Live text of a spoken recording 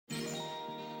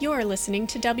You're listening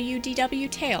to WDW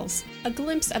Tales, a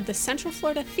glimpse of the Central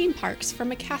Florida theme parks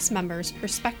from a cast member's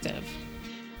perspective.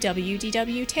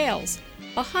 WDW Tales,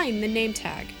 behind the name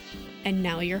tag. And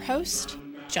now your host,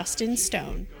 Justin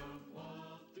Stone.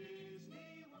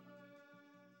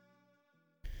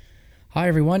 Hi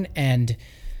everyone, and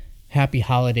happy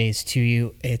holidays to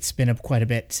you. It's been quite a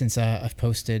bit since I've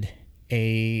posted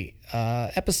a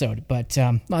episode, but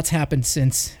lots happened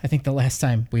since I think the last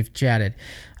time we've chatted.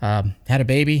 Had a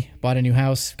baby, bought a new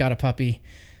house, got a puppy,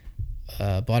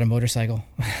 bought a motorcycle.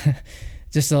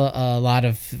 Just a lot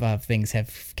of things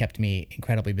have kept me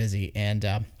incredibly busy,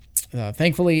 and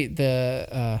thankfully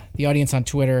the audience on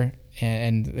Twitter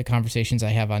and the conversations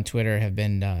I have on Twitter have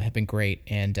been great,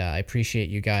 and I appreciate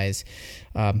you guys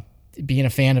being a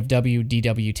fan of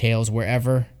WDW Tales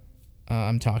wherever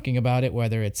I'm talking about it,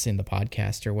 whether it's in the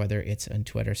podcast or whether it's on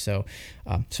Twitter. So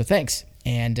thanks.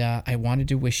 And I wanted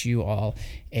to wish you all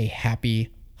a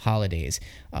happy holidays.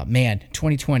 Man,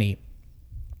 2020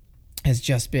 has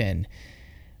just been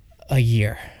a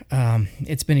year.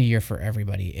 It's been a year for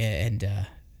everybody. And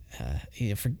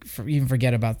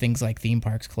forget about things like theme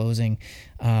parks closing.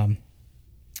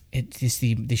 It's just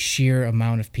the sheer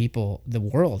amount of people, the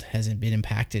world hasn't been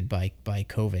impacted by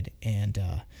COVID. And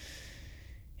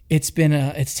it's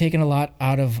taken a lot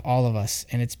out of all of us,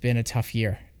 and it's been a tough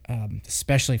year,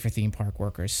 especially for theme park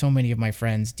workers. So many of my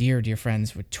friends, dear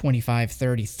friends, with 25,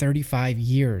 30, 35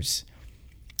 years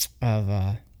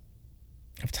of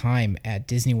time at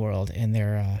Disney World, and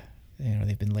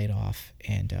they've been laid off.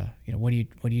 And what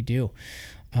do you do?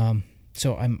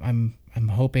 So I'm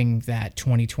hoping that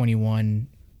 2021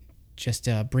 just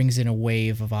brings in a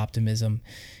wave of optimism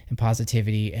and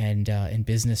positivity and in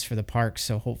business for the parks.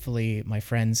 So hopefully my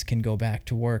friends can go back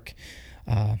to work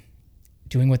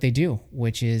doing what they do,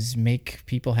 which is make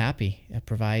people happy,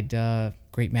 provide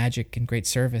great magic and great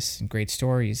service and great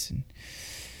stories and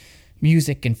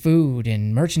music and food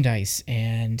and merchandise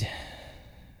and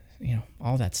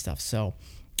all that stuff. So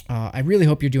I really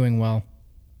hope you're doing well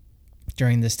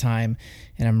during this time,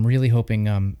 and I'm really hoping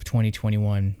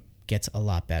 2021 gets a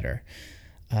lot better.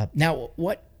 Now,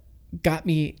 what got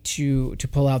me to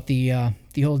pull out the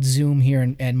old Zoom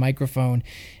here and microphone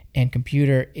and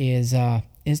computer is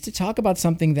to talk about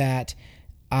something that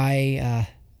I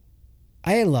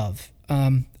love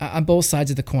on both sides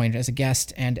of the coin, as a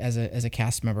guest and as a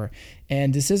cast member.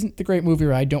 And this isn't the Great Movie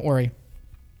Ride. Don't worry,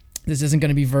 this isn't going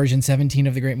to be version 17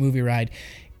 of the Great Movie Ride.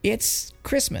 It's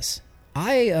Christmas.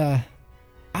 I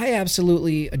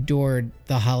absolutely adored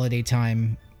the holiday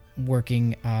time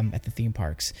working at the theme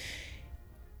parks.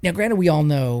 Now, granted, we all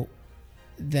know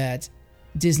that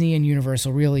Disney and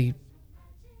Universal really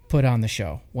put on the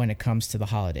show when it comes to the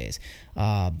holidays.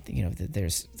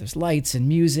 There's lights and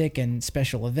music and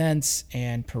special events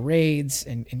and parades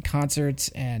and concerts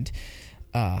and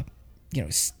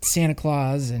Santa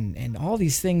Claus and all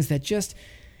these things that just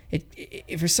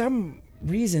it for some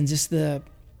reason just the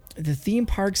theme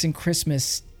parks and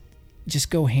Christmas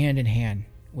just go hand in hand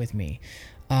with me.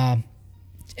 And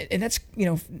that's,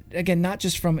 again, not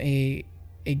just from a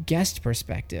guest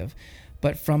perspective,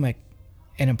 but from an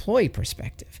employee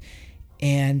perspective.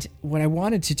 And what I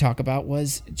wanted to talk about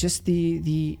was just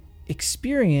the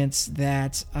experience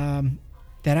that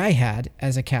I had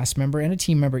as a cast member and a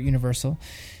team member at Universal,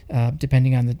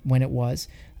 depending on when it was,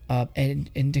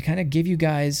 and to kind of give you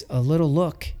guys a little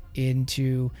look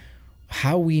into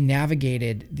how we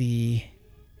navigated the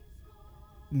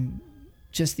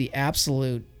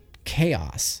absolute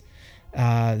chaos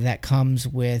that comes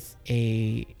with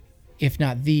if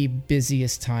not the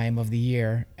busiest time of the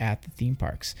year at the theme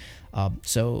parks.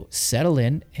 So settle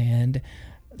in and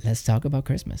let's talk about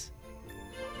Christmas.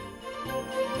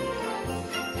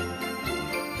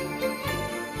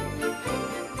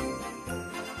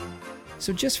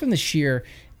 So just from the sheer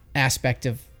aspect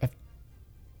of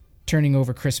turning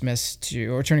over Christmas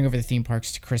turning over the theme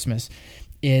parks to Christmas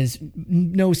is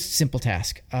no simple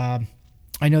task.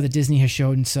 I know that Disney has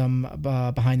shown some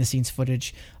behind-the-scenes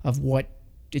footage of what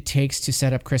it takes to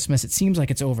set up Christmas. It seems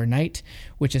like it's overnight,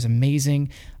 which is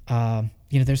amazing.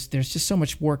 There's just so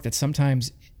much work that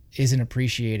sometimes isn't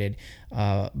appreciated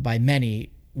by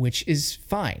many, which is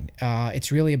fine.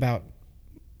 It's really about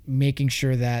making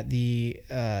sure that the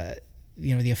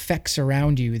effects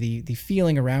around you, the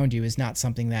feeling around you, is not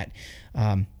something that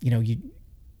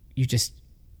you just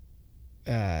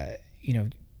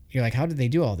you're like, how did they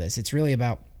do all this? It's really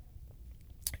about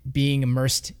being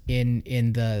immersed in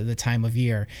the time of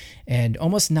year and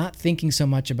almost not thinking so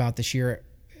much about the sheer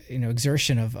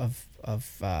exertion of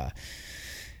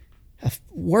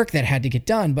work that had to get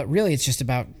done, but really it's just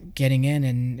about getting in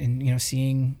and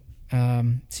seeing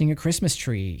seeing a Christmas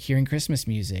tree, hearing Christmas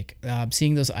music,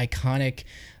 seeing those iconic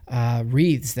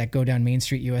wreaths that go down Main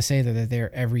Street, USA, that are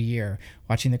there every year,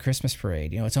 watching the Christmas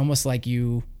parade. It's almost like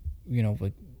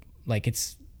like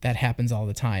it's, that happens all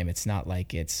the time. It's not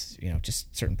like it's,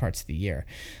 just certain parts of the year.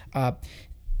 But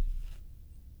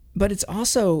it's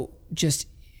also just,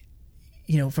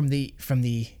 from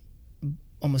the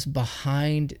almost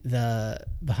behind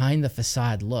the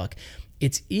facade look,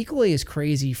 it's equally as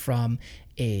crazy from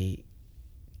a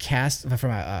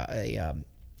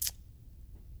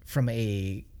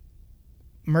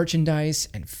merchandise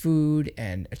and food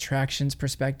and attractions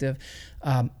perspective.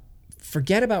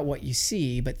 Forget about what you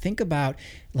see, but think about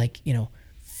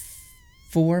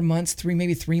 4 months,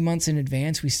 maybe 3 months in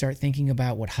advance, we start thinking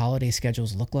about what holiday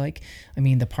schedules look like. I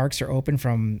mean, the parks are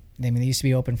open they used to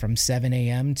be open from 7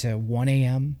 a.m. to 1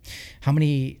 a.m. How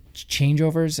many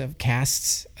changeovers of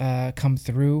casts come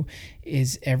through?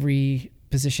 Is every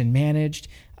position managed?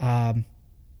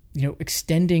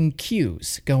 Extending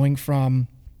queues, going from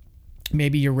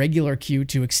maybe your regular queue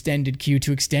to extended queue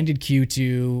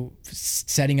to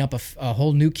setting up a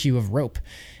whole new queue of rope.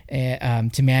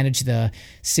 To manage the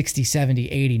 60, 70,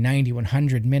 80, 90,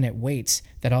 100 minute waits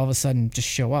that all of a sudden just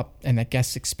show up and that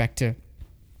guests expect to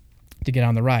get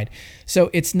on the ride. So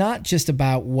it's not just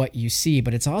about what you see,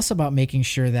 but it's also about making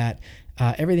sure that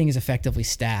everything is effectively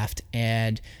staffed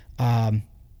and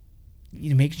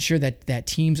making sure that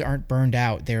teams aren't burned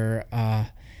out. There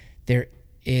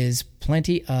is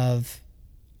plenty of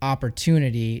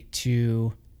opportunity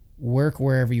to work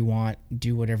wherever you want,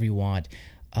 do whatever you want.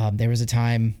 There was a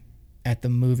time at the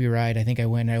movie ride, I think I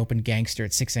went and I opened Gangster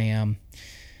at 6 a.m.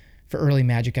 for early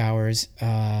magic hours,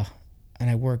 and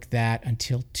I worked that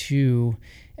until 2,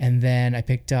 and then I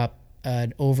picked up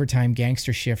an overtime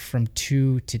Gangster shift from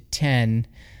 2 to 10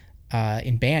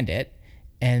 in Bandit,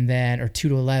 and then, or 2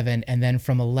 to 11, and then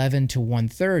from 11 to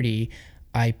 1:30,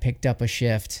 I picked up a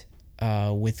shift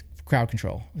with crowd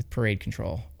control, with parade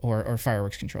control, or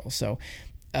fireworks control. So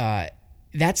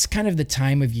that's kind of the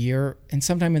time of year, and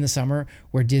sometime in the summer,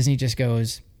 where Disney just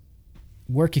goes,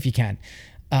 work if you can.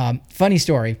 Funny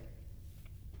story.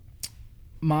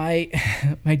 My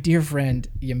dear friend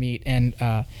Yamit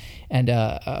and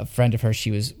a friend of hers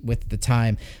she was with at the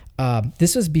time.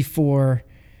 This was before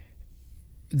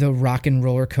the Rock and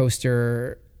Roller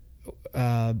Coaster.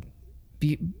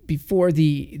 Before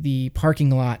the parking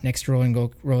lot next to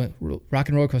Rock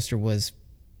and Roller Coaster was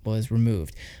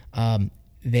removed.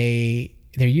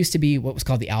 There used to be what was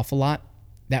called the Alpha Lot.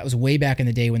 That was way back in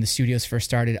the day when the studios first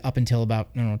started, up until about,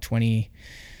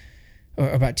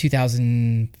 about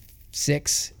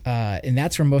 2006. And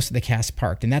that's where most of the cast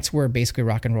parked. And that's where basically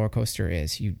Rock and Roller Coaster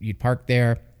is. You'd park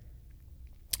there.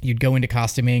 You'd go into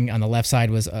costuming. On the left side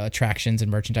was attractions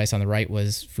and merchandise. On the right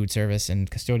was food service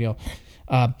and custodial.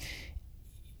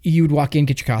 You would walk in,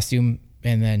 get your costume,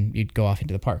 and then you'd go off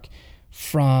into the park.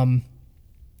 From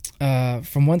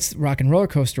once Rock and Roller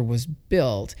Coaster was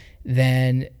built,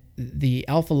 then the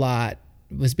Alpha Lot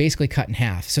was basically cut in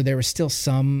half. So there was still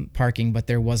some parking, but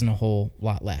there wasn't a whole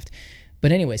lot left.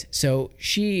 But anyways, so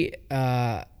she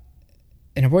and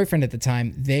her boyfriend at the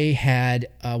time, they had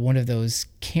one of those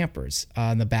campers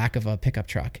on the back of a pickup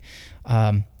truck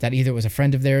that either was a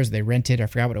friend of theirs, they rented, I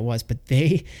forgot what it was, but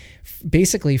they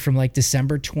basically from like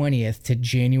December 20th to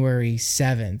January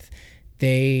 7th,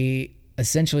 they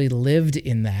essentially lived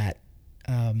in that.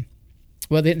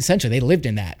 They lived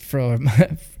in that for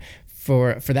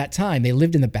that time. They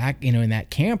lived in the back, in that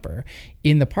camper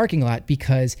in the parking lot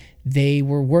because they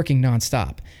were working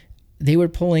nonstop. They were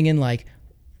pulling in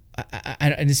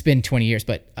and it's been 20 years,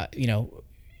 but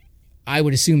I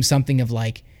would assume something of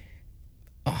like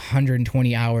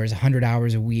 120 hours, 100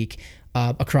 hours a week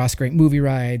across Great Movie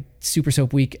Ride, Super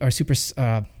Soap Week, or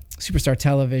Superstar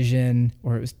Television,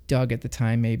 or it was Doug at the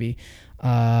time maybe.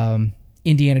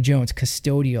 Indiana Jones,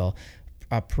 custodial,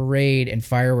 parade and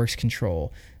fireworks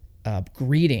control,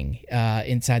 greeting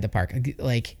inside the park.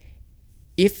 Like,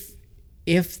 if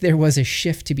there was a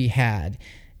shift to be had,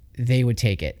 they would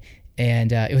take it.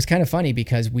 And it was kind of funny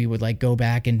because we would go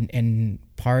back and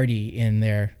party in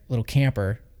their little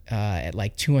camper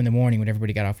at 2 a.m. when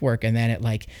everybody got off work, and then at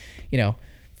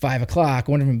 5 o'clock,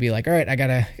 one of them would be like, all right, I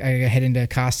gotta head into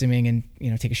costuming and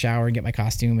take a shower and get my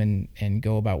costume and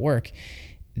go about work.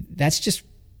 That's just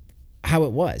how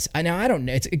it was. Now I don't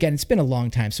know. It's been a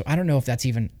long time, so I don't know if that's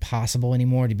even possible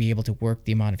anymore to be able to work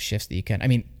the amount of shifts that you can. I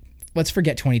mean, let's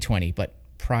forget 2020, but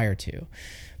prior to,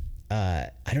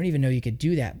 I don't even know you could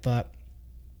do that. But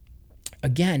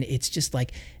again, it's just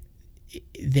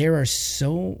there are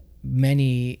so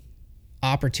many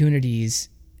opportunities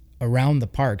around the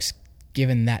parks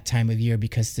given that time of year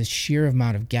because the sheer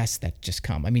amount of guests that just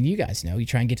come. I mean, you guys know, you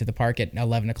try and get to the park at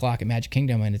 11 o'clock at Magic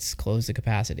Kingdom and it's closed to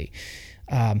capacity.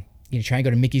 You try and go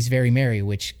to Mickey's Very Merry,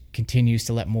 which continues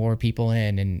to let more people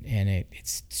in, and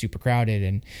it's super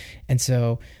crowded. And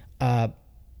so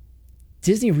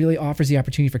Disney really offers the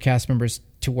opportunity for cast members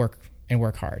to work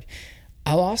hard.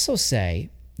 I'll also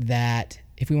say that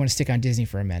if we want to stick on Disney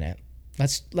for a minute,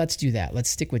 let's do that. Let's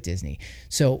stick with Disney.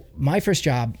 So my first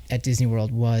job at Disney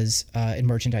World was in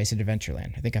merchandise at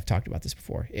Adventureland. I think I've talked about this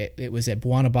before. It was at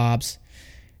Buona Bob's,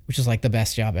 which was like the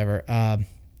best job ever.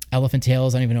 Elephant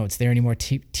Tales, I don't even know if it's there anymore.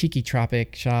 Tiki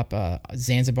Tropic Shop,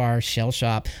 Zanzibar Shell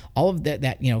Shop, all of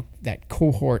that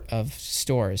cohort of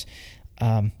stores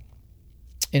in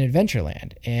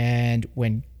Adventureland. And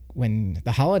when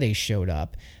the holidays showed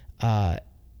up,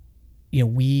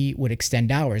 we would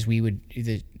extend hours. We would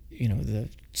the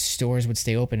stores would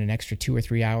stay open an extra 2 or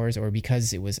 3 hours, or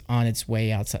because it was on its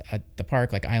way outside the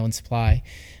park, like Island Supply,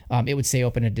 it would stay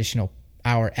open an additional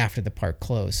hour after the park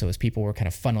closed. So as people were kind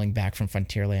of funneling back from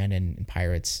Frontierland and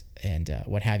Pirates and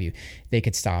what have you, they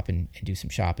could stop and do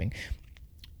some shopping.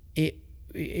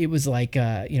 It was like,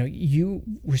 you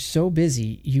were so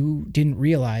busy, you didn't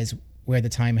realize where the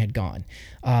time had gone.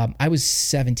 I was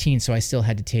 17, so I still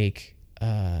had to take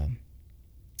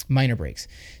minor breaks.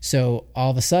 So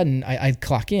all of a sudden I'd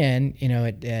clock in,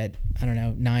 at I don't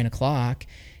know, 9 o'clock.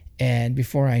 And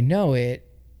before I know it,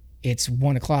 it's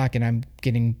 1 o'clock and I'm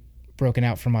getting broken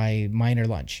out for my minor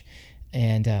lunch.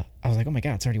 And I was like, oh my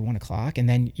God, it's already 1 o'clock. And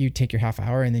then you take your half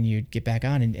hour and then you'd get back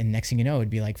on. And next thing you know, it'd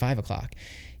be like 5 o'clock.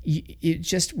 It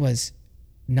just was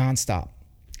nonstop.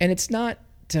 And it's not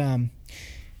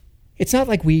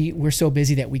like we're so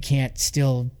busy that we can't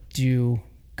still do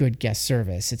good guest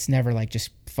service. It's never like just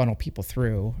funnel people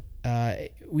through.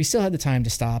 We still had the time to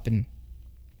stop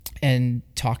and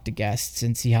talk to guests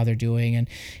and see how they're doing. And,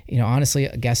 honestly,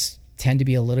 guests tend to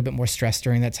be a little bit more stressed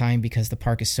during that time because the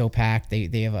park is so packed.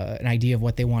 They have an idea of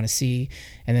what they want to see,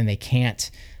 and then they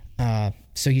can't.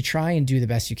 So you try and do the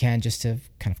best you can just to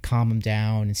kind of calm them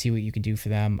down and see what you can do for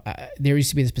them. There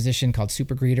used to be this position called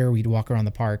super greeter. We'd walk around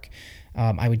the park.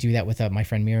 I would do that with my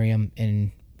friend Miriam,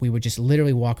 and we would just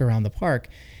literally walk around the park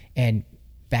and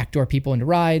backdoor people into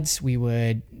rides. We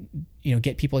would,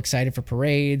 get people excited for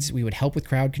parades. We would help with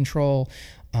crowd control.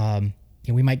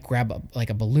 We might grab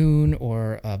a balloon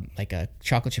or like a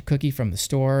chocolate chip cookie from the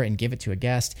store and give it to a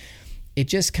guest. It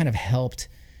just kind of helped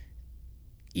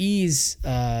ease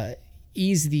the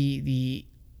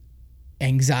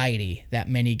anxiety that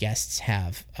many guests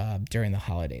have during the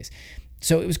holidays.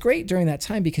 So it was great during that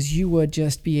time because you would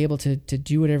just be able to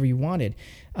do whatever you wanted.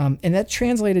 And that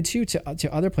translated too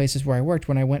to other places where I worked.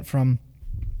 When I went from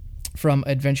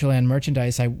Adventureland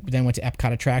merchandise, I then went to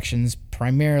Epcot attractions,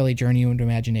 primarily Journey into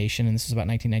Imagination, and this was about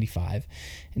 1995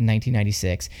 and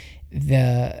 1996.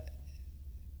 The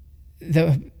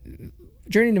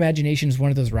Journey into Imagination is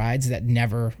one of those rides that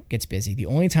never gets busy. The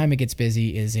only time it gets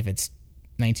busy is if it's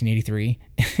 1983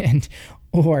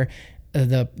 or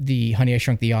the Honey, I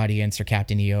Shrunk the Audience or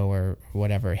Captain EO or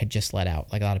whatever had just let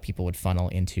out. Like a lot of people would funnel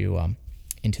into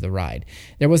the ride.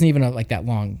 There wasn't even that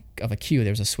long of a queue.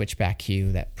 There was a switchback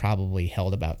queue that probably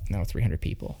held about 300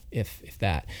 people, if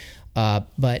that.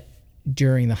 But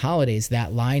during the holidays,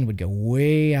 that line would go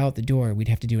way out the door. We'd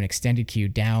have to do an extended queue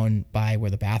down by where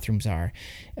the bathrooms are.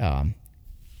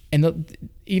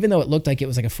 Even though it looked like it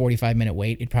was like a 45-minute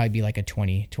wait, it'd probably be like a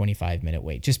 25-minute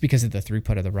wait just because of the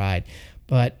throughput of the ride.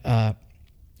 But,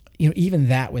 even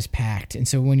that was packed. And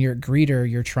so when you're a greeter,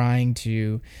 you're trying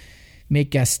to make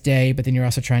guests stay, but then you're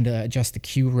also trying to adjust the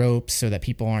queue ropes so that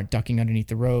people aren't ducking underneath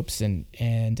the ropes. And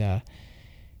the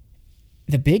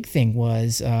big thing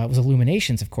was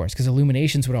Illuminations, of course, because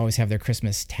Illuminations would always have their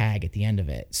Christmas tag at the end of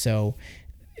it. So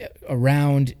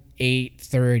around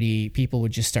 8:30, people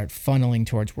would just start funneling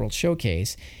towards World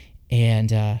Showcase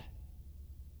and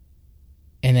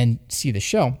then see the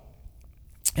show.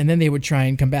 And then they would try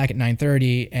and come back at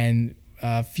 9:30, and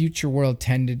Future World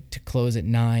tended to close at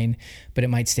 9, but it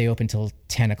might stay open till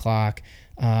 10 o'clock.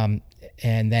 And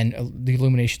then the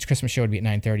Illuminations Christmas show would be at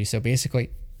 9:30. So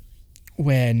basically,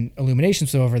 when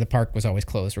Illuminations was over, the park was always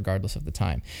closed regardless of the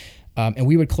time. And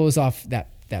we would close off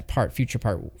that part,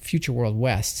 Future World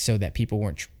West, so that people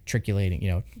weren't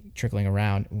trickling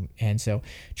around. And so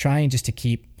trying just to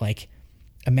keep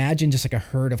imagine just like a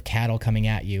herd of cattle coming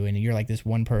at you, and you're like this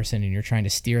one person and you're trying to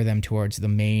steer them towards the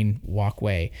main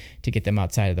walkway to get them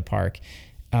outside of the park.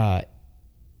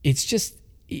 It's just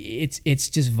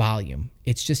volume.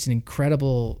 It's just an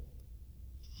incredible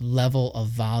level of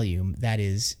volume that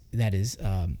is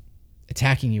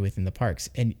attacking you within the parks.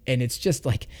 And it's just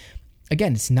like,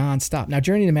 again, it's nonstop. Now,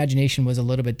 Journey to Imagination was a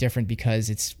little bit different because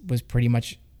it was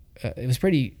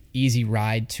pretty easy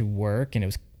ride to work, and it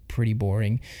was pretty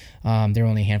boring. There were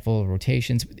only a handful of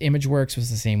rotations. ImageWorks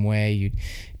was the same way.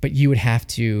 But you would have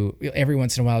to, every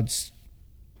once in a while,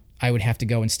 I would have to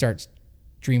go and start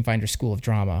Dreamfinder School of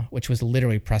Drama, which was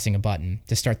literally pressing a button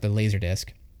to start the Laserdisc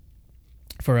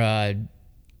for a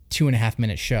 2.5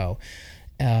 minute show.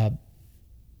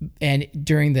 And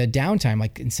during the downtime,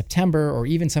 like in September or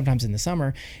even sometimes in the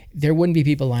summer, there wouldn't be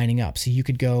people lining up. So you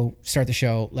could go start the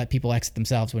show, let people exit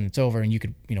themselves when it's over, and you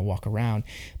could, walk around.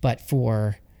 But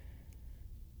for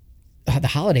the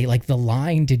holiday, like the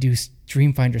line to do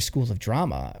Dreamfinder School of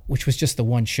Drama, which was just the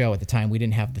one show at the time, we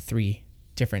didn't have the 3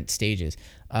 different stages.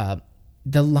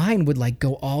 The line would like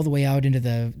go all the way out into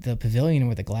the pavilion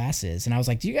where the glass is. And I was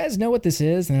like, do you guys know what this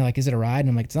is? And they're like, is it a ride? And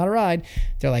I'm like, it's not a ride.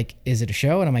 They're like, is it a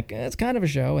show? And I'm like, it's kind of a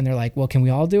show. And they're like, well, can we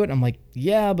all do it? And I'm like,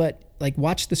 yeah, but like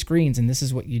watch the screens and this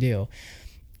is what you do.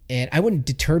 And I wouldn't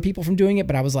deter people from doing it,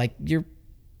 but I was like, you're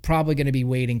probably going to be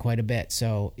waiting quite a bit.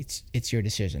 So it's your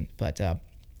decision. But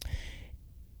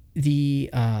the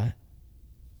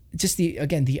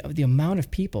amount of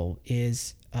people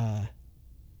is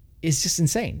just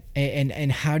insane.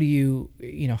 And how do you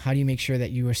make sure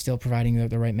that you are still providing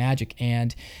the right magic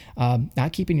and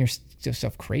not keeping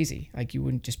yourself crazy? Like you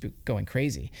wouldn't just be going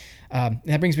crazy.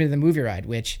 That brings me to the movie ride,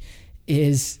 which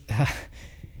is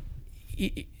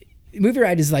movie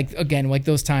ride is like, again, like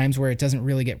those times where it doesn't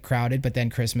really get crowded, but then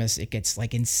Christmas, it gets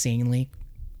like insanely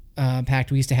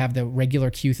packed. We used to have the regular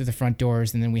queue through the front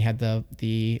doors, and then we had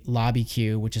the lobby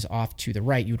queue, which is off to the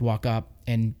right. You would walk up,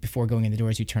 and before going in the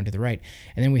doors, you turn to the right.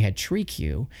 And then we had Tree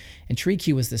Queue, and Tree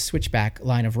Queue was the switchback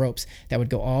line of ropes that would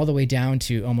go all the way down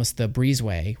to almost the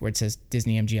breezeway where it says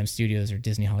Disney MGM Studios or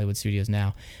Disney Hollywood Studios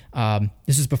now.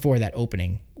 This was before that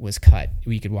opening was cut,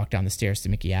 where you could walk down the stairs to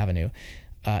Mickey Avenue.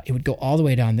 It would go all the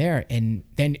way down there, and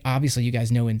then obviously you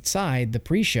guys know inside the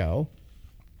pre-show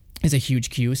is a huge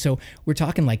queue. So we're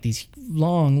talking like these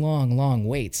long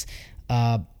waits.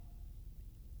 And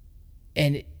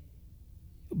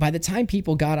by the time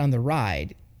people got on the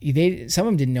ride, some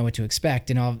of them didn't know what to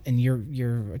expect. And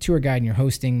you're a tour guide and you're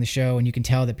hosting the show, and you can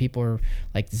tell that people are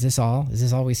like, is this all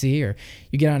we see? Or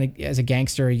you get on as a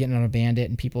gangster, or you're getting on a bandit,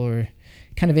 and people are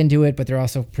kind of into it, but they're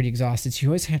also pretty exhausted. So you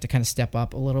always have to kind of step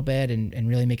up a little bit and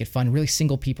really make it fun, really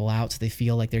single people out so they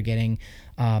feel like they're getting,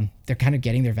 they're kind of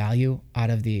getting their value out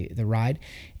of the ride.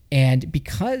 And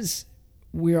because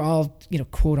we're all,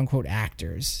 quote unquote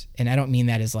actors, and I don't mean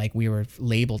that as like we were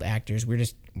labeled actors. We're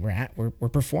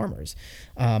performers.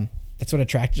 That's what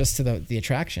attracted us to the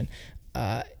attraction.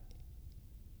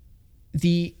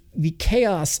 The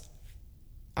chaos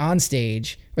on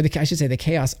stage, or I should say the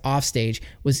chaos off stage,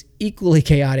 was equally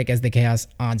chaotic as the chaos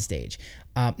on stage.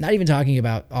 Not even talking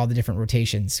about all the different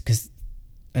rotations,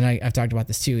 and I've talked about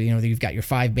this too. You've got your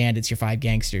 5 bandits, your 5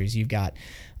 gangsters. You've got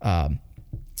a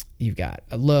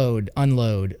load,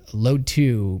 unload, load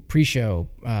 2, pre-show,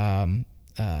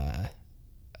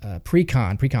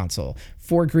 pre-console,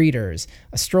 4 greeters,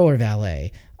 a stroller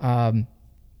valet. What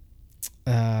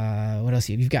else?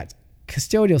 You've got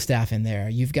custodial staff in there.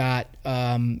 You've got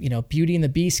Beauty and the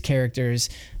Beast characters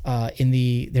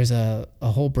there's a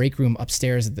whole break room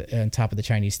upstairs on top of the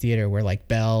Chinese theater where like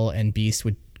Belle and Beast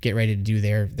would get ready to do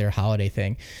their holiday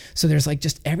thing. So there's like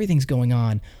just everything's going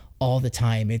on all the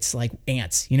time. It's like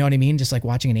ants, you know what I mean? Just like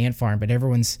watching an ant farm, but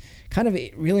everyone's kind of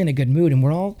really in a good mood, and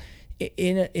we're all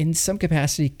in some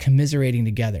capacity commiserating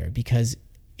together because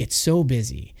it's so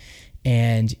busy,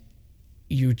 and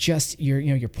you're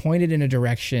pointed in a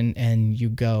direction and you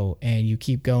go and you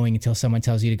keep going until someone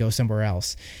tells you to go somewhere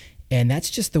else. And that's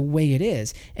just the way it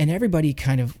is. And everybody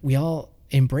we all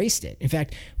embraced it. In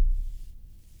fact,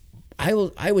 I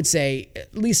would say,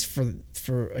 at least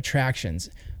for attractions,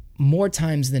 more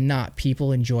times than not,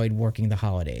 people enjoyed working the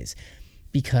holidays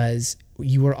because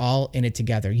you were all in it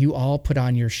together. You all put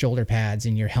on your shoulder pads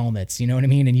and your helmets, you know what I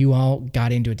mean? And you all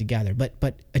got into it together.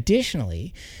 But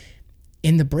additionally,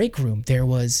 in the break room, there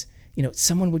was,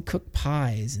 someone would cook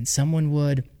pies, and someone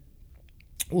would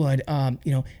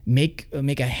make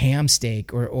a ham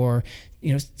steak, or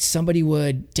somebody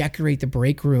would decorate the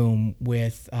break room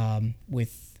with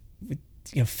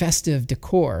festive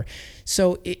decor.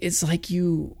 So it's like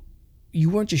you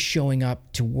weren't just showing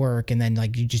up to work and then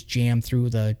like you just jam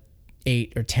through the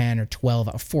 8 or 10 or 12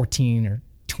 or 14 or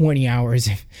 20 hours.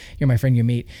 If you're my friend you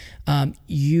meet,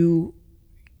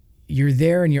 you're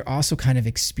there, and you're also kind of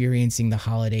experiencing the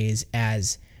holidays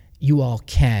as you all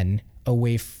can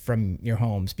away from your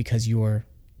homes because you're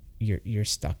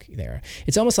stuck there.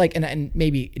 It's almost like, and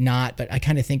maybe not, but I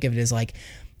kind of think of it as like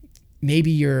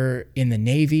maybe you're in the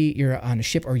Navy, you're on a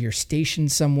ship, or you're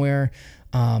stationed somewhere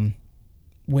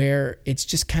where it's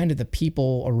just kind of the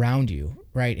people around you,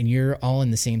 right? And you're all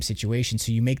in the same situation,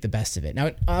 so you make the best of it.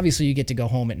 Now, obviously, you get to go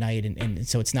home at night, and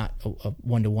so it's not a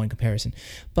one-to-one comparison.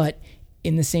 But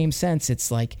in the same sense,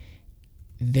 it's like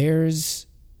there's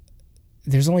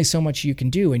only so much you can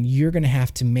do, and you're going to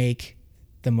have to make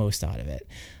the most out of it.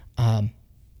 And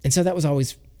so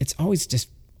it's always just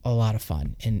a lot of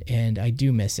fun, and I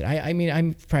do miss it. I mean,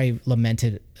 I'm probably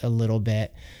lamented a little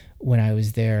bit when I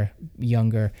was there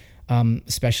younger,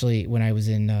 especially when I was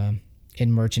in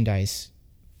merchandise.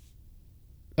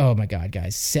 Oh my God,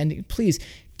 guys, please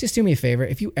just do me a favor.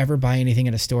 If you ever buy anything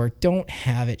at a store, don't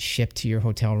have it shipped to your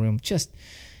hotel room.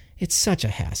 It's such a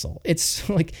hassle. It's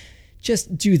like,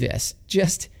 just do this.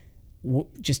 Just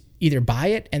either buy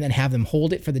it and then have them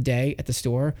hold it for the day at the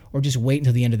store, or just wait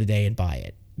until the end of the day and buy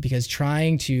it. Because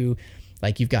trying to,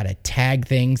 like, you've got to tag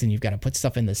things and you've got to put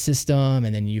stuff in the system,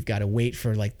 and then you've got to wait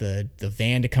for like the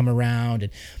van to come around,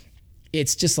 and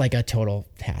it's just like a total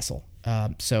hassle.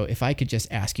 So if I could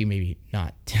just ask you maybe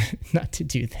not to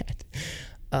do that.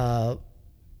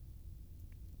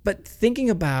 But thinking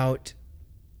about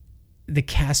the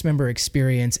cast member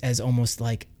experience as almost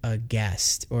like a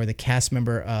guest, or the cast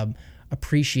member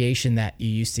appreciation that you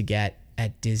used to get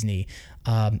at Disney.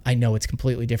 I know it's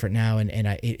completely different now, and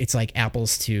it's like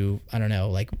apples to, I don't know,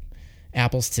 like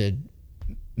apples to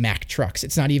Mack trucks.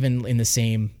 It's not even in the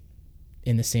same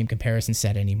comparison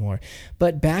set anymore.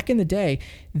 But back in the day,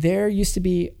 there used to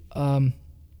be a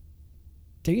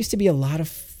lot of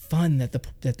fun that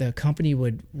the company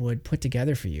would put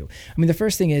together for you. I mean, the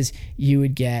first thing is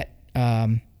you'd get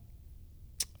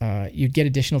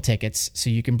additional tickets so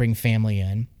you can bring family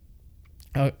in.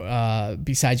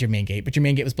 Besides your main gate, but your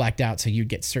main gate was blacked out, so you'd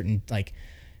get certain like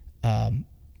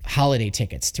holiday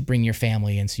tickets to bring your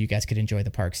family in, so you guys could enjoy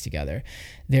the parks together.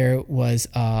 There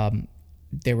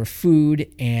were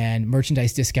food and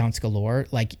merchandise discounts galore.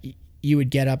 Like you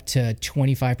would get up to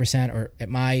 25%, or at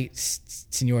my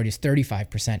seniority is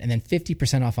 35%, and then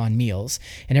 50% off on meals.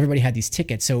 And everybody had these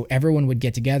tickets, so everyone would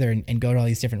get together and go to all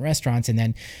these different restaurants. And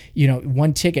then,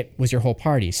 one ticket was your whole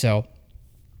party. So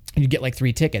you get like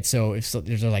 3 tickets. So if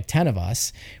there's like 10 of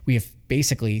us, we have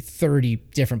basically 30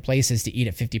 different places to eat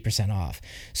at 50% off.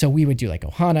 So we would do like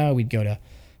Ohana. We'd go to,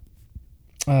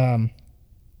 I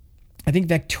think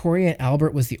Victoria and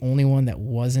Albert was the only one that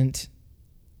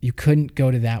you couldn't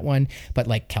go to that one, but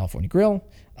like California Grill,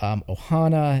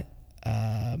 Ohana,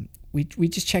 we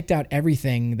just checked out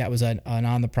everything that was an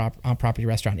on-property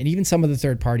restaurant, and even some of the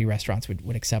third-party restaurants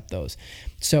would accept those.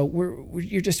 So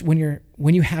you're just when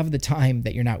you have the time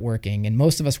that you're not working, and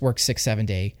most of us work 6-7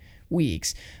 day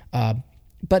weeks,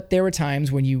 but there were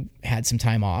times when you had some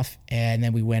time off, and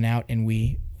then we went out and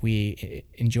we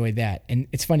enjoyed that. And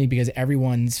it's funny because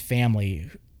everyone's family,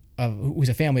 who's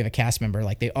a family of a cast member,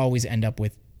 like they always end up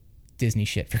with Disney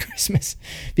shit for Christmas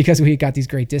because we got these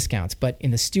great discounts. But in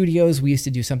the studios, we used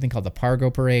to do something called the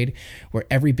Pargo Parade, where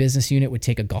every business unit would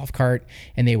take a golf cart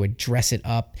and they would dress it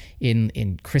up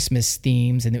in Christmas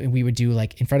themes, and we would do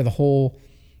like in front of the whole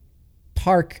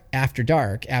park after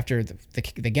dark, after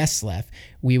the guests left,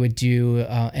 we would do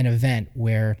an event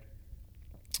where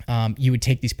you would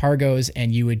take these Pargos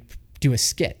and you would do a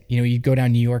skit. You'd go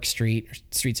down New York Street, or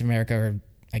Streets of America, or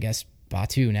I guess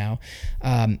Batu now,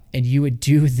 and you would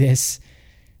do this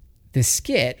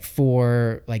skit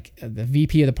for like the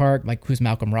VP of the park, like who's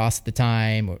Malcolm Ross at the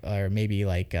time, or maybe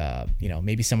like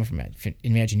maybe someone from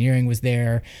Imagineering was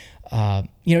there.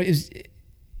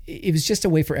 It was just a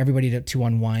way for everybody to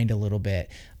unwind a little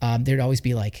bit. There'd always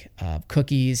be like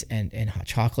cookies and hot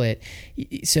chocolate.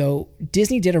 So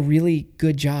Disney did a really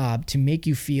good job to make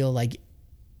you feel like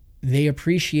they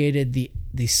appreciated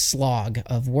the slog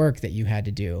of work that you had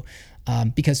to do,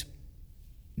 because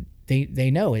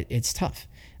they know it's tough.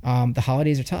 The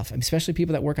holidays are tough, especially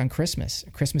people that work on Christmas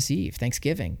Eve,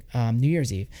 Thanksgiving, New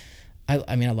Year's Eve. I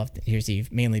love New Year's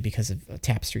Eve mainly because of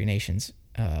Tapestry Nations.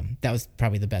 That was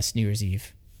probably the best New Year's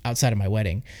Eve outside of my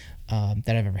wedding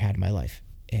that I've ever had in my life.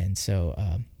 And so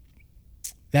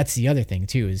that's the other thing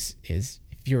too, is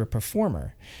if you're a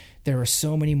performer, there are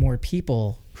so many more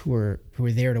people who are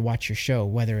there to watch your show,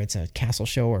 whether it's a castle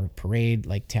show or a parade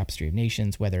like Tapestry of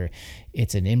Nations, whether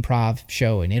it's an improv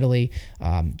show in Italy,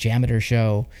 Janitor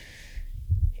show.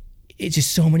 It's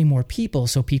just so many more people,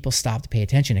 so people stop to pay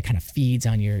attention. It kind of feeds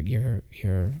on your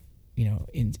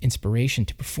inspiration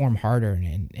to perform harder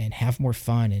and have more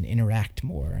fun and interact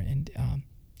more. And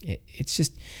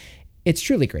it's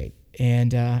truly great.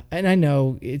 And I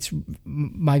know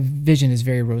my vision is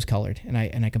very rose colored, and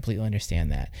I completely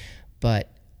understand that. But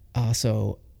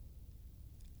also,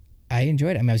 I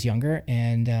enjoyed it. I mean, I was younger,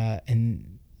 and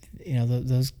you know,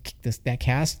 that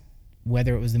cast,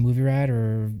 whether it was the movie ride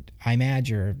or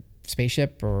iMadge or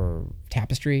Spaceship or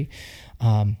Tapestry,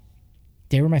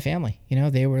 they were my family. You know,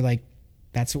 they were like,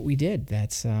 that's what we did.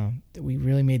 That's we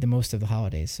really made the most of the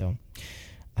holidays. So,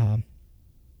 you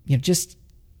know, just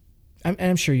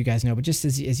I'm sure you guys know, but just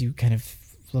as you kind of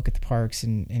look at the parks,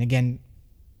 and again,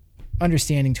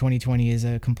 understanding 2020 is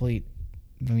a complete.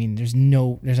 I mean, there's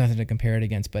nothing to compare it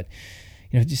against, but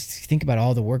you know, just think about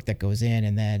all the work that goes in,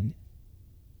 and then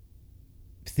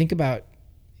think about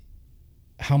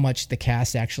how much the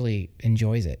cast actually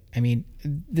enjoys it. I mean,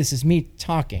 this is me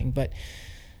talking,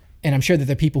 and I'm sure that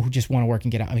the people who just want to work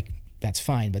and get out, I mean, that's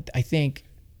fine. But I think,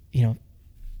 you know,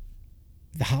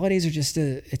 the holidays are just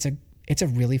it's a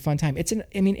really fun time. It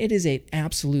is an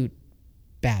absolute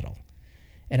battle,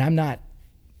 and I'm not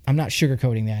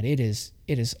sugarcoating that. It is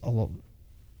a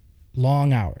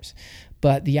long hours,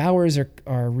 but the hours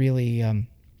are really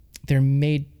they're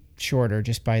made shorter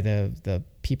just by the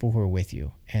people who are with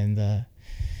you, and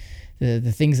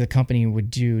the things the company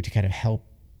would do to kind of help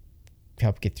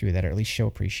get through that, or at least show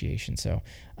appreciation. So,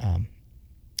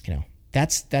 you know,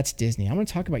 that's Disney. I'm going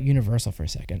to talk about Universal for a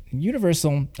second.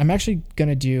 Universal, I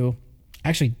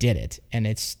actually did it, and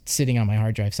it's sitting on my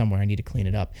hard drive somewhere. I need to clean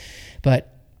it up.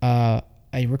 But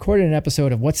I recorded an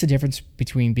episode of what's the difference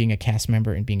between being a cast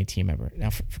member and being a team member. Now,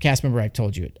 for cast member, I've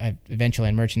told you,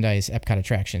 Adventureland merchandise, Epcot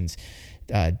attractions,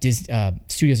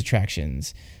 Studios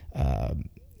attractions,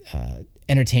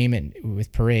 entertainment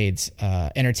with parades,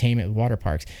 entertainment with water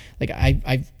parks. Like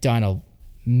I've done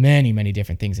many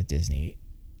different things at Disney.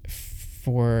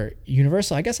 For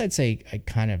Universal, I guess I'd say I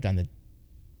kind of done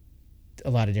a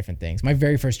lot of different things. My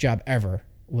very first job ever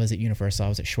was at Universal. I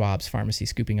was at Schwab's Pharmacy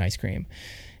scooping ice cream.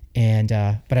 And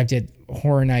but I did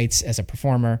Horror Nights as a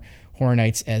performer, Horror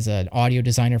Nights as an audio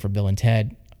designer for Bill and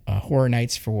Ted, Horror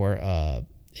Nights for a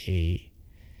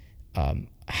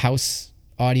house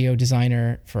audio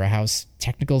designer, for a house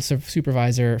technical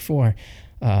supervisor, for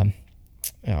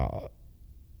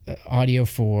audio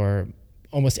for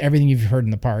almost everything you've heard in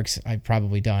the parks. I've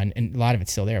probably done, and a lot of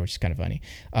it's still there, which is kind of funny.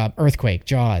 Earthquake,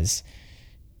 Jaws,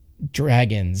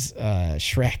 Dragons,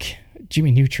 Shrek,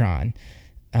 Jimmy Neutron.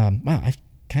 Wow, I've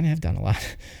kind of have done a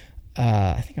lot.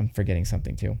 I think I'm forgetting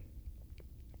something too.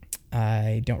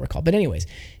 I don't recall, but anyways,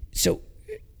 so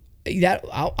that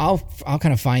I'll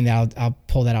kind of find out. I'll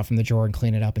pull that out from the drawer and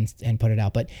clean it up and put it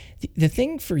out. But the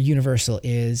thing for Universal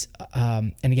is,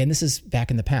 and again, this is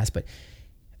back in the past, but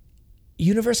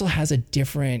Universal has a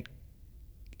different.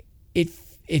 It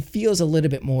feels a little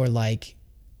bit more like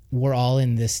we're all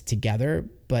in this together,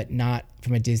 but not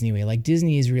from a Disney way. Like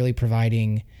Disney is really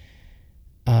providing.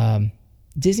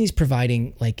 Disney's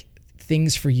providing like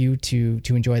things for you to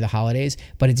enjoy the holidays,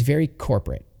 but it's very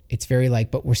corporate. It's very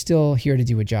like, but we're still here to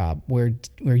do a job. Where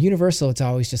Universal, it's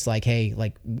always just like, hey,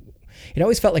 like it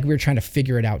always felt like we were trying to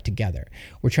figure it out together.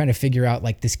 We're trying to figure out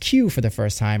like this queue for the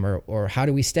first time, or how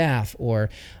do we staff, or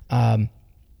you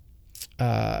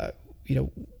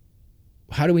know,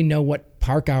 how do we know what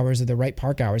park hours are the right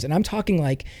park hours? And I'm talking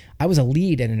like I was a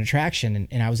lead at an attraction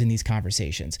and I was in these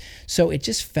conversations. So it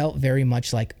just felt very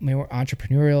much like more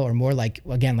entrepreneurial, or more like,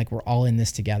 again, like we're all in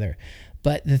this together.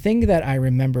 But the thing that I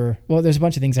remember, well, there's a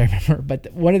bunch of things I remember,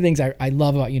 but one of the things I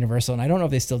love about Universal, and I don't know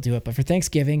if they still do it, but for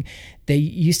Thanksgiving, they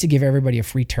used to give everybody a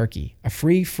free turkey, a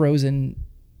free frozen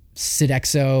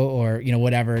Sodexo or, you know,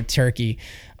 whatever turkey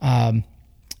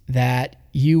that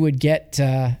you would get,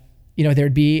 you know,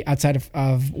 there'd be outside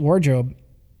of wardrobe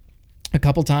a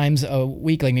couple times a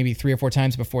week, like maybe 3 or 4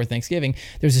 times before Thanksgiving,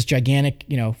 there's this gigantic,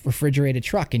 you know, refrigerated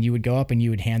truck, and you would go up and you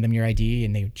would hand them your ID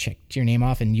and they would check your name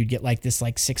off, and you'd get like this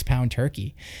like 6-pound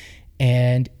turkey,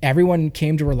 and everyone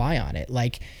came to rely on it.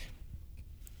 Like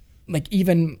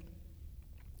even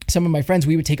some of my friends,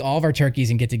 we would take all of our turkeys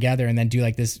and get together and then do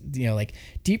like this, you know, like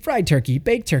deep fried turkey,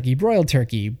 baked turkey, broiled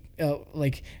turkey,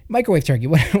 like microwave turkey,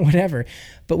 whatever.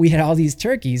 But we had all these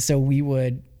turkeys, so we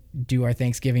would do our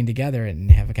Thanksgiving together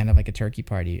and have a kind of like a turkey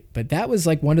party. But that was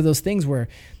like one of those things where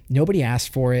nobody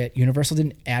asked for it. Universal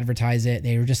didn't advertise it.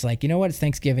 They were just like, you know what, it's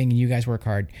Thanksgiving and you guys work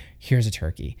hard. Here's a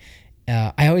turkey.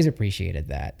 I always appreciated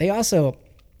that. They also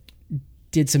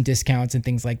did some discounts and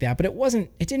things like that, but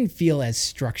it didn't feel as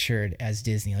structured as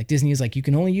Disney. Like Disney is like, you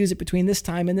can only use it between this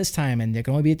time, and they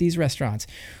can only be at these restaurants.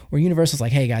 Where Universal's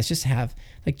like, hey guys,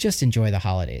 just enjoy the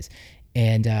holidays.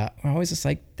 And we're always just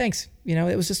like, thanks. You know,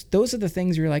 it was just, those are the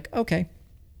things you're like, okay,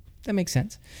 that makes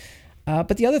sense.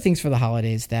 But the other things for the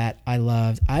holidays that I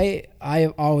loved,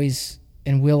 I always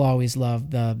and will always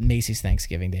love the Macy's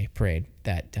Thanksgiving Day parade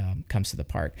that comes to the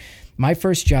park. My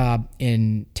first job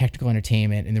in technical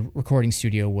entertainment in the recording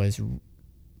studio was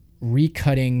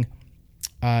recutting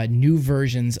new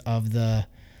versions of the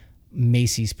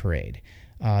Macy's parade.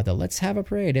 The let's have a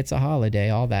parade, it's a holiday,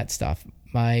 all that stuff.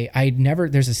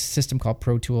 There's a system called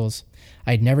Pro Tools.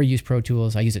 I'd never used Pro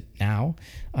Tools. I use it now,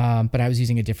 but I was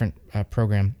using a different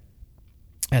program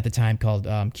at the time called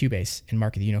Cubase in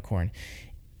Mark of the Unicorn.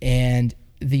 And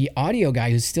the audio guy,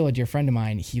 who's still a dear friend of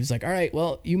mine, he was like, all right,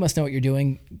 well, you must know what you're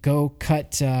doing. Go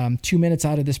cut 2 minutes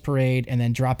out of this parade and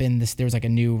then drop in this. There was like a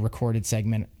new recorded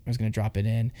segment. I was going to drop it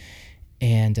in.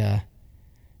 And I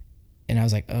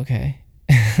was like, okay,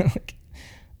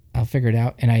 I'll figure it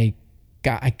out. And I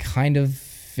kind of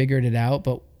figured it out,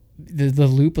 but the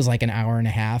loop was like an hour and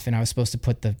a half, and I was supposed to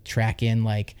put the track in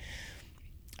like,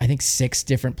 I think 6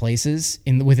 different places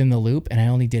within the loop. And I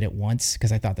only did it once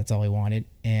because I thought that's all I wanted.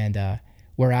 And,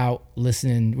 we're out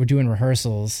listening, we're doing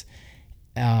rehearsals,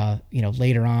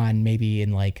 later on, maybe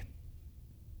in like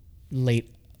late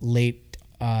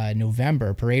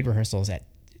November, parade rehearsals at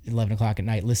 11 o'clock at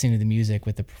night, listening to the music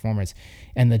with the performers.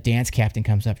 And the dance captain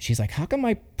comes up. She's like, how come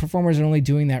my performers are only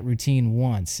doing that routine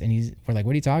once? And we're like,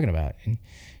 what are you talking about? And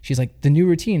she's like, the new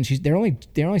routine, they're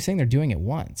only saying they're doing it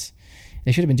once.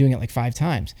 They should have been doing it like 5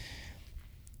 times.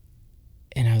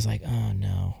 And I was like, oh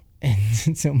no.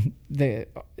 And so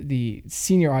the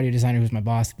senior audio designer, who was my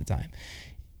boss at the time,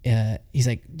 he's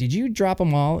like, did you drop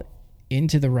them all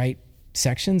into the right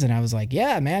sections? And I was like,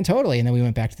 yeah, man, totally. And then we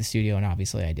went back to the studio, and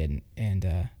obviously I didn't. And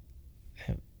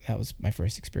that was my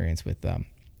first experience with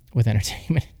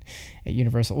entertainment at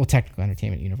Universal. Well, technical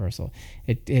entertainment at Universal.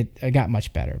 It got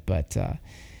much better, but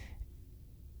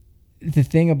the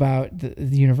thing about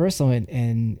the Universal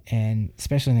and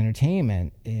especially in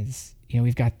entertainment is,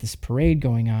 we've got this parade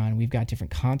going on, we've got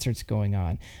different concerts going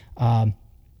on,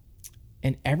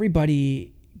 and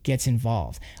everybody gets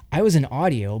involved. I was in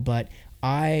audio, but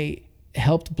I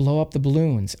helped blow up the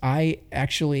balloons. I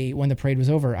actually, when the parade was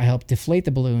over, I helped deflate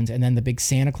the balloons, and then the big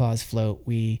Santa Claus float,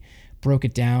 we broke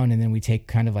it down, and then we take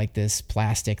kind of like this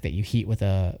plastic that you heat with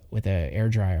a hair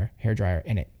dryer,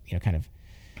 and it kind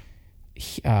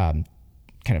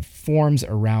of forms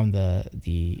around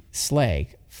the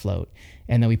sleigh float.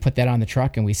 And then we put that on the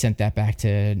truck, and we sent that back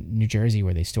to New Jersey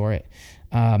where they store it.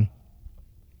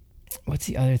 What's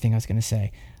the other thing I was going to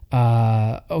say?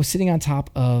 Sitting on top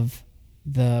of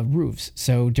the roofs.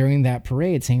 So during that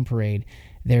same parade,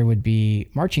 there would be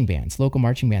marching bands, local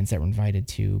marching bands that were invited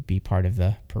to be part of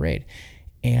the parade.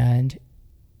 And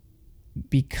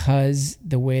because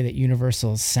the way that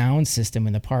Universal's sound system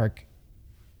in the park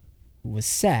was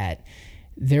set,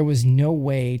 there was no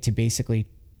way to basically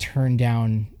turn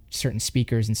down certain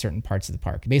speakers in certain parts of the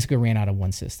park. It basically ran out of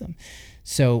one system.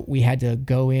 So we had to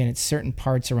go in at certain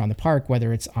parts around the park,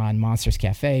 whether it's on Monsters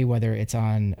Cafe, whether it's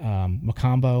on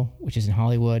Macombo, which is in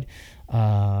Hollywood,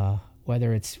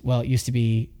 whether it's, it used to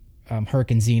be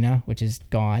Hurricane Zena, which is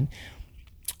gone.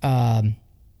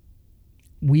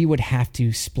 We would have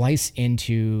to splice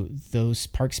into those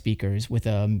park speakers with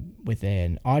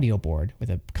an audio board, with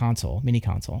a mini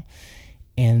console.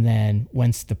 And then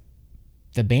once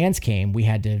the bands came, we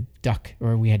had to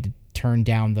turn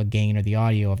down the gain or the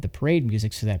audio of the parade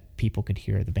music so that people could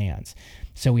hear the bands.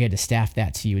 So we had to staff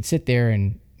that. So you would sit there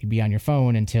and you'd be on your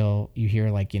phone until you hear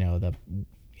the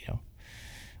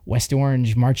West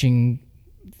Orange marching,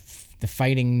 the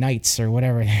Fighting Knights or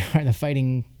whatever they are, the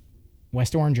Fighting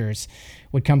West Orangers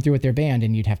would come through with their band,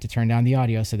 and you'd have to turn down the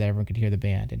audio so that everyone could hear the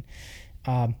band.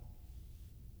 And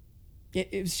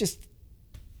it was just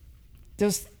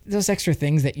those extra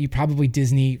things that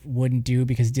Disney wouldn't do,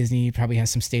 because Disney probably has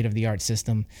some state-of-the-art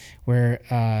system where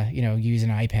you use an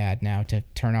iPad now to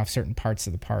turn off certain parts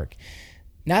of the park.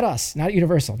 Not us, not at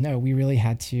Universal. No, we really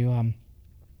had to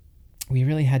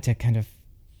kind of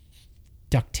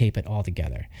duct tape it all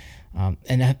together.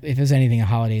 And if there's anything,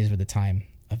 holidays were the time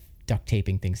of duct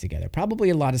taping things together. Probably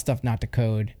a lot of stuff not to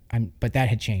code, but that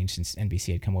had changed since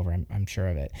NBC had come over. I'm sure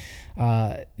of it.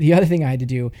 The other thing I had to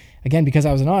do, again, because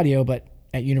I was in audio, but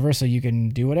at Universal you can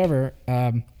do whatever.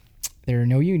 There are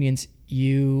no unions.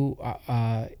 You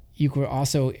could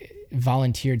also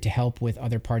volunteered to help with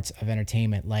other parts of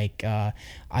entertainment. Like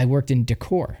I worked in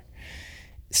decor.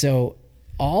 So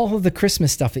all of the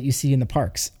Christmas stuff that you see in the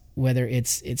parks, whether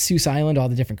it's Seuss Island, all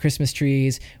the different Christmas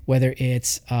trees, whether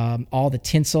it's all the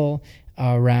tinsel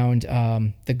around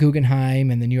the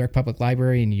Guggenheim and the New York Public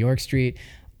Library and New York Street,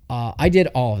 I did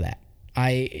all of that.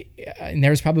 And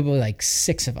there was probably like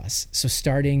 6 of us. So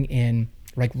starting in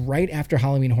like right after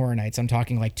Halloween Horror Nights, I'm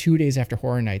talking like 2 days after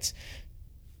Horror Nights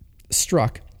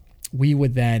struck, we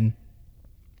would then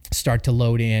start to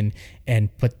load in and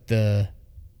put the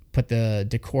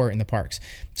decor in the parks.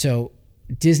 So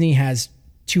Disney has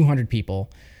 200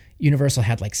 people. Universal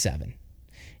had like 7.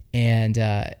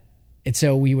 And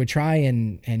so we would try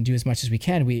and do as much as we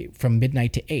can. From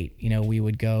midnight to 8, we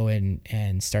would go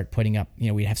and start putting up,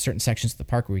 we'd have certain sections of the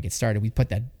park where we get started. We'd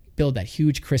build that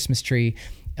huge Christmas tree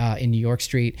in New York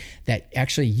Street that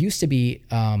actually used to be,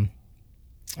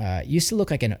 used to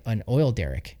look like an oil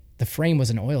derrick. The frame was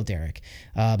an oil derrick,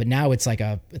 but now it's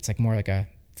more like a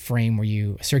frame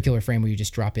a circular frame where you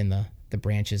just drop in the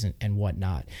branches and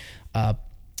whatnot.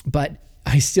 But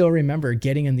I still remember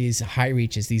getting in these high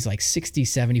reaches, these like 60,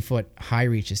 70 foot high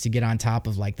reaches to get on top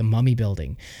of like the Mummy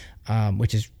building,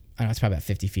 which is, I don't know, it's probably about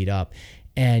 50 feet up.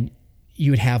 And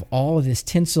you would have all of this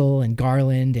tinsel and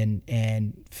garland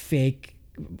and fake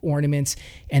ornaments,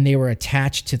 and they were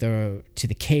attached to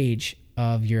the cage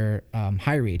of your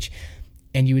high reach.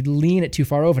 And you would lean it too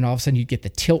far over, and all of a sudden you'd get the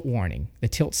tilt warning, the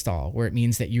tilt stall, where it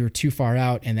means that you're too far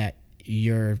out and that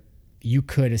you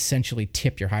could essentially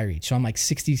tip your high reach. So I'm like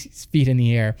 60 feet in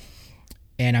the air,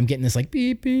 and I'm getting this like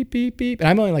beep, beep, beep, beep. And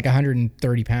I'm only like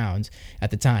 130 pounds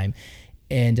at the time.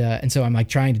 And so I'm like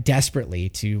trying desperately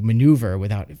to maneuver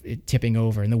without it tipping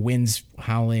over, and the wind's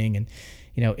howling, and,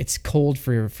 it's cold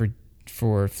for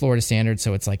Florida standards.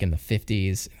 So it's like in the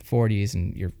 50s, 40s,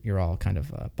 and you're all kind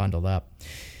of bundled up.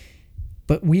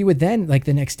 But we would then, like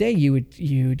the next day,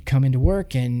 you'd come into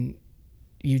work and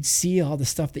you'd see all the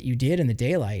stuff that you did in the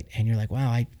daylight, and you're like, wow,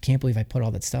 I can't believe I put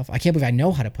all that stuff. I can't believe I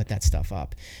know how to put that stuff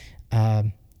up.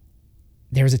 There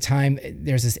was a time,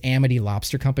 there's this Amity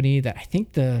Lobster Company that I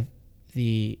think the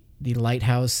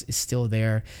lighthouse is still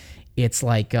there. It's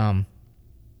like,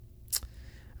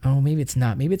 maybe it's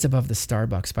not. Maybe it's above the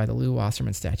Starbucks by the Lou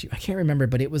Wasserman statue. I can't remember,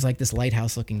 but it was like this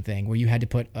lighthouse looking thing where you had to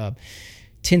put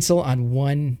tinsel on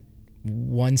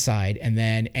one side and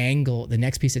then angle the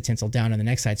next piece of tinsel down on the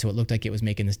next side, so it looked like it was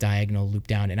making this diagonal loop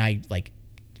down. And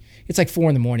it's like 4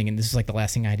 a.m, and this is like the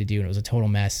last thing I had to do, and it was a total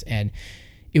mess, and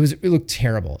it looked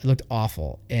terrible. It looked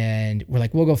awful, and we're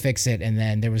like, we'll go fix it. And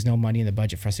then there was no money in the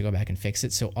budget for us to go back and fix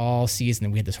it, so all season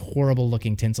we had this horrible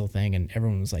looking tinsel thing, and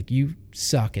everyone was like, you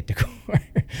suck at decor.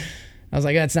 I was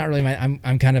like, that's not really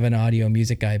I'm kind of an audio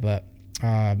music guy, but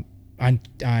on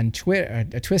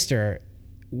Twister,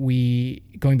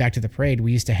 going back to the parade,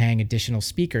 we used to hang additional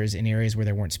speakers in areas where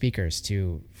there weren't speakers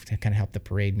to kind of help the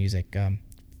parade music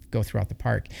go throughout the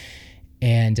park.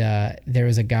 And there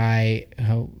was a guy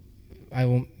who, I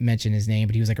won't mention his name,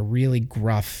 but he was like a really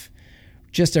gruff,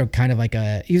 just a kind of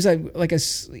he was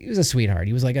a sweetheart.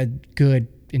 He was like a good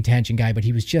intention guy, but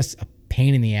he was just a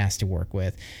pain in the ass to work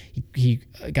with. He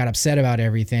got upset about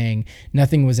everything.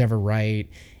 Nothing was ever right.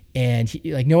 And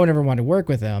no one ever wanted to work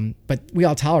with him, but we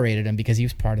all tolerated him because he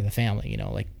was part of the family,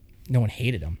 no one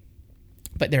hated him.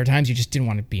 But there were times you just didn't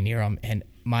want to be near him. And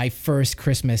my first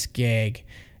Christmas gig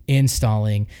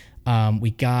installing,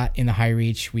 we got in the high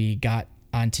reach, we got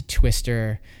onto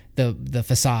Twister, the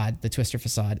facade, the Twister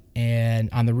facade, and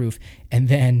on the roof. And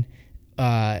then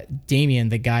Damien,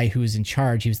 the guy who was in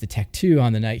charge, he was the tech 2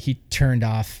 on the night, he turned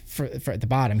off, for at the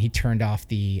bottom, he turned off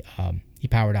he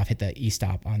powered off, hit the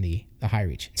e-stop on the high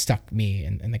reach, stuck me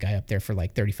and the guy up there for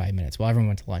like 35 minutes while everyone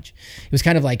went to lunch. It was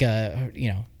kind of like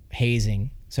hazing,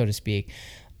 so to speak.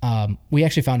 We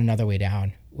actually found another way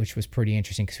down, which was pretty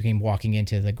interesting because we came walking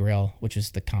into the grill, which was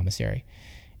the commissary.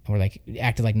 And we're like,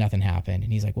 acted like nothing happened.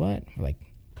 And he's like, what? We're like,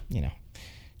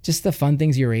 just the fun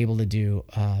things you're able to do.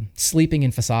 Sleeping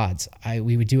in facades.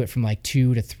 We would do it from like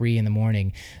 2 to 3 in the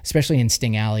morning, especially in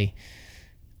Sting Alley,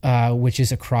 which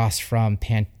is across from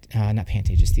not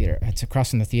Pantages Theater. It's across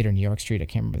from the theater in New York Street. I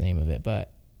can't remember the name of it,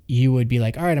 but you would be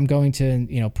like, all right, I'm going to,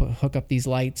 hook up these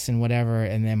lights and whatever.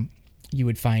 And then you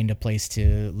would find a place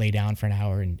to lay down for an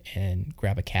hour and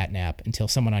grab a cat nap until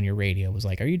someone on your radio was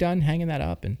like, are you done hanging that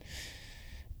up? And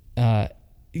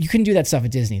you couldn't do that stuff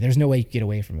at Disney. There's no way you could get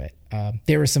away from it.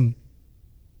 There were some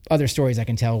other stories I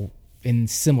can tell in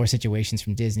similar situations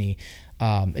from Disney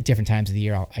at different times of the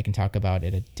year. I can talk about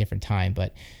it at a different time.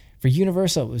 But for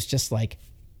Universal, it was just like,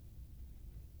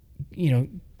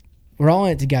 we're all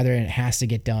in it together and it has to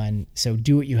get done. So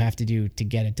do what you have to do to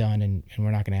get it done, and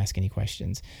we're not going to ask any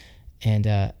questions. And,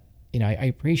 I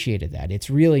appreciated that. It's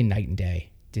really night and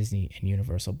day, Disney and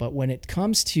Universal. But when it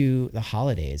comes to the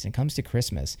holidays and comes to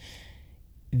Christmas,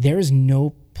 there's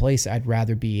no place I'd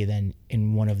rather be than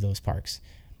in one of those parks,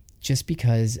 just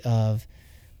because of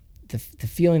the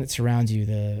feeling that surrounds you,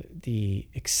 the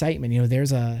excitement.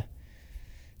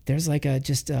 There's like a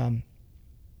just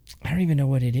I don't even know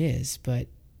what it is, but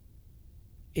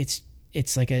it's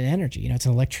like an energy. It's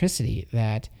an electricity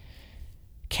that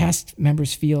cast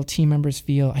members feel, team members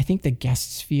feel. I think the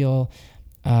guests feel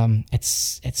at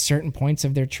certain points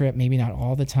of their trip, maybe not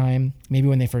all the time, maybe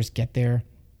when they first get there,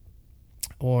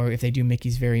 or if they do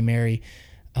Mickey's Very Merry.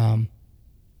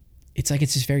 it's like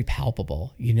it's just very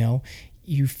palpable.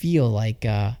 You feel like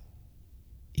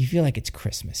it's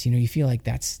Christmas. You feel like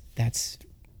that's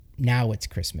now it's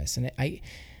Christmas, and I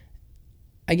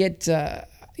get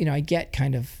I get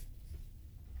kind of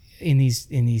in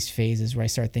these phases where I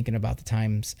start thinking about the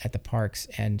times at the parks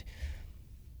and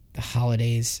the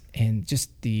holidays and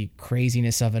just the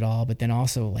craziness of it all, but then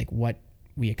also like what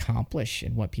we accomplish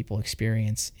and what people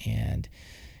experience, and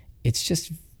it's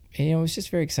just it's just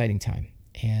a very exciting time,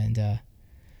 and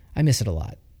I miss it a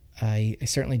lot. I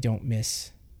certainly don't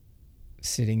miss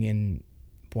sitting in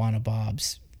Buona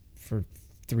Bob's for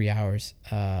 3 hours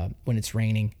when it's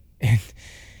raining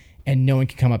and no one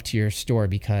can come up to your store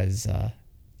because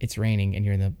it's raining and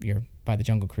you're by the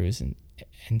Jungle Cruise, and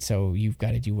so you've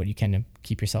got to do what you can to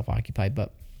keep yourself occupied.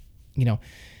 But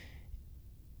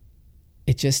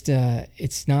it just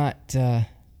it's not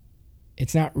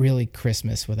really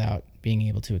Christmas without being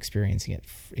able to experience it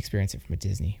from a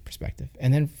Disney perspective.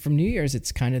 And then from New Year's,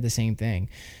 it's kind of the same thing.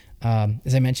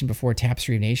 As I mentioned before,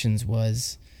 Tapestry of Nations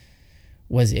was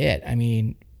it. I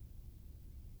mean,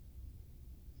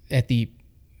 at the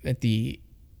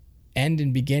end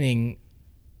and beginning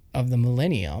of the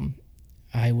millennium,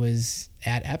 I was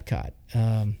at Epcot.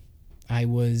 I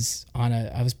was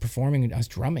performing, I was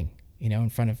drumming, in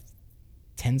front of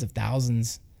tens of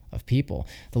thousands of people.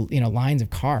 The lines of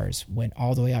cars went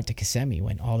all the way out to Kissimmee,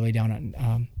 went all the way down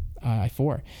on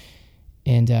I-4,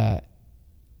 and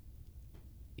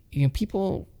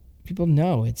people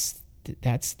know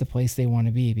that's the place they want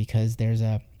to be, because there's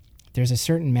a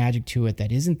certain magic to it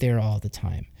that isn't there all the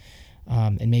time,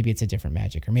 and maybe it's a different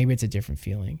magic, or maybe it's a different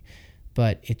feeling,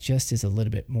 but it just is a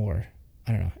little bit more,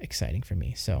 I don't know, exciting for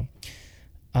me. So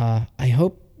I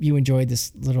hope you enjoyed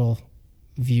this little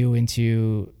view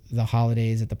into the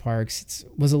holidays at the parks.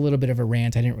 It was a little bit of a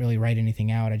rant. I didn't really write anything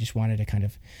out. I just wanted to kind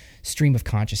of stream of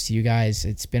conscious to you guys.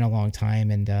 It's been a long time,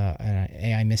 and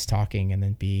A, I miss talking, and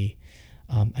then B,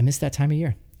 I miss that time of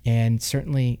year. And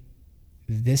certainly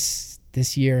this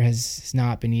year has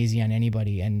not been easy on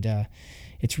anybody, and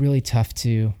it's really tough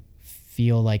to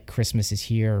feel like Christmas is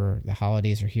here or the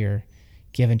holidays are here,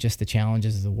 given just the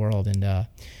challenges of the world. And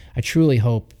I truly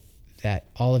hope that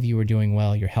all of you are doing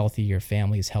well. You're healthy. Your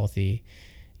family is healthy.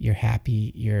 You're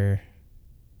happy. You're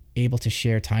able to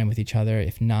share time with each other.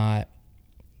 If not,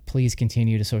 please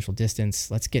continue to social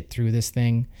distance. Let's get through this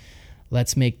thing.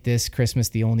 Let's make this Christmas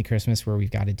the only Christmas where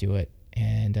we've got to do it.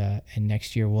 And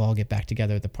next year we'll all get back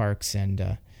together at the parks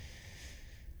and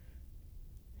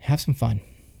have some fun.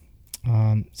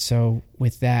 So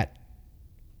with that,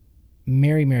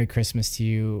 Merry Christmas to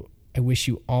you. I wish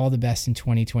you all the best in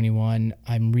 2021.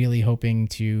 I'm really hoping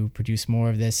to produce more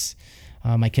of this.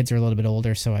 My kids are a little bit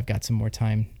older, so I've got some more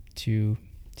time to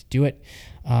do it.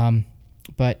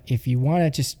 But if you want to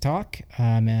just talk,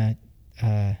 I'm at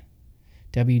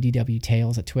WDW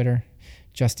Tales at Twitter,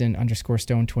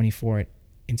 Justin_Stone24 at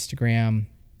Instagram.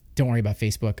 Don't worry about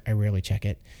Facebook. I rarely check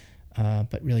it.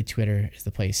 But really, Twitter is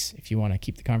the place if you want to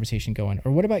keep the conversation going.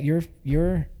 Or what about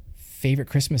your favorite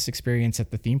Christmas experience at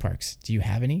the theme parks? Do you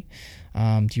have any?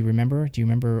 Do you remember,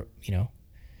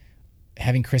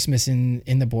 having Christmas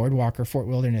in the Boardwalk or Fort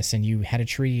Wilderness, and you had a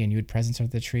tree and you had presents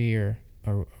under the tree, or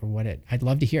what I'd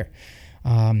love to hear.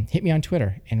 Hit me on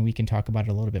Twitter and we can talk about it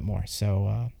a little bit more.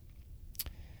 So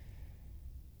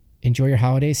enjoy your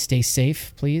holidays. Stay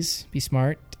safe, please. Be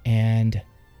smart. And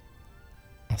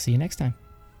I'll see you next time.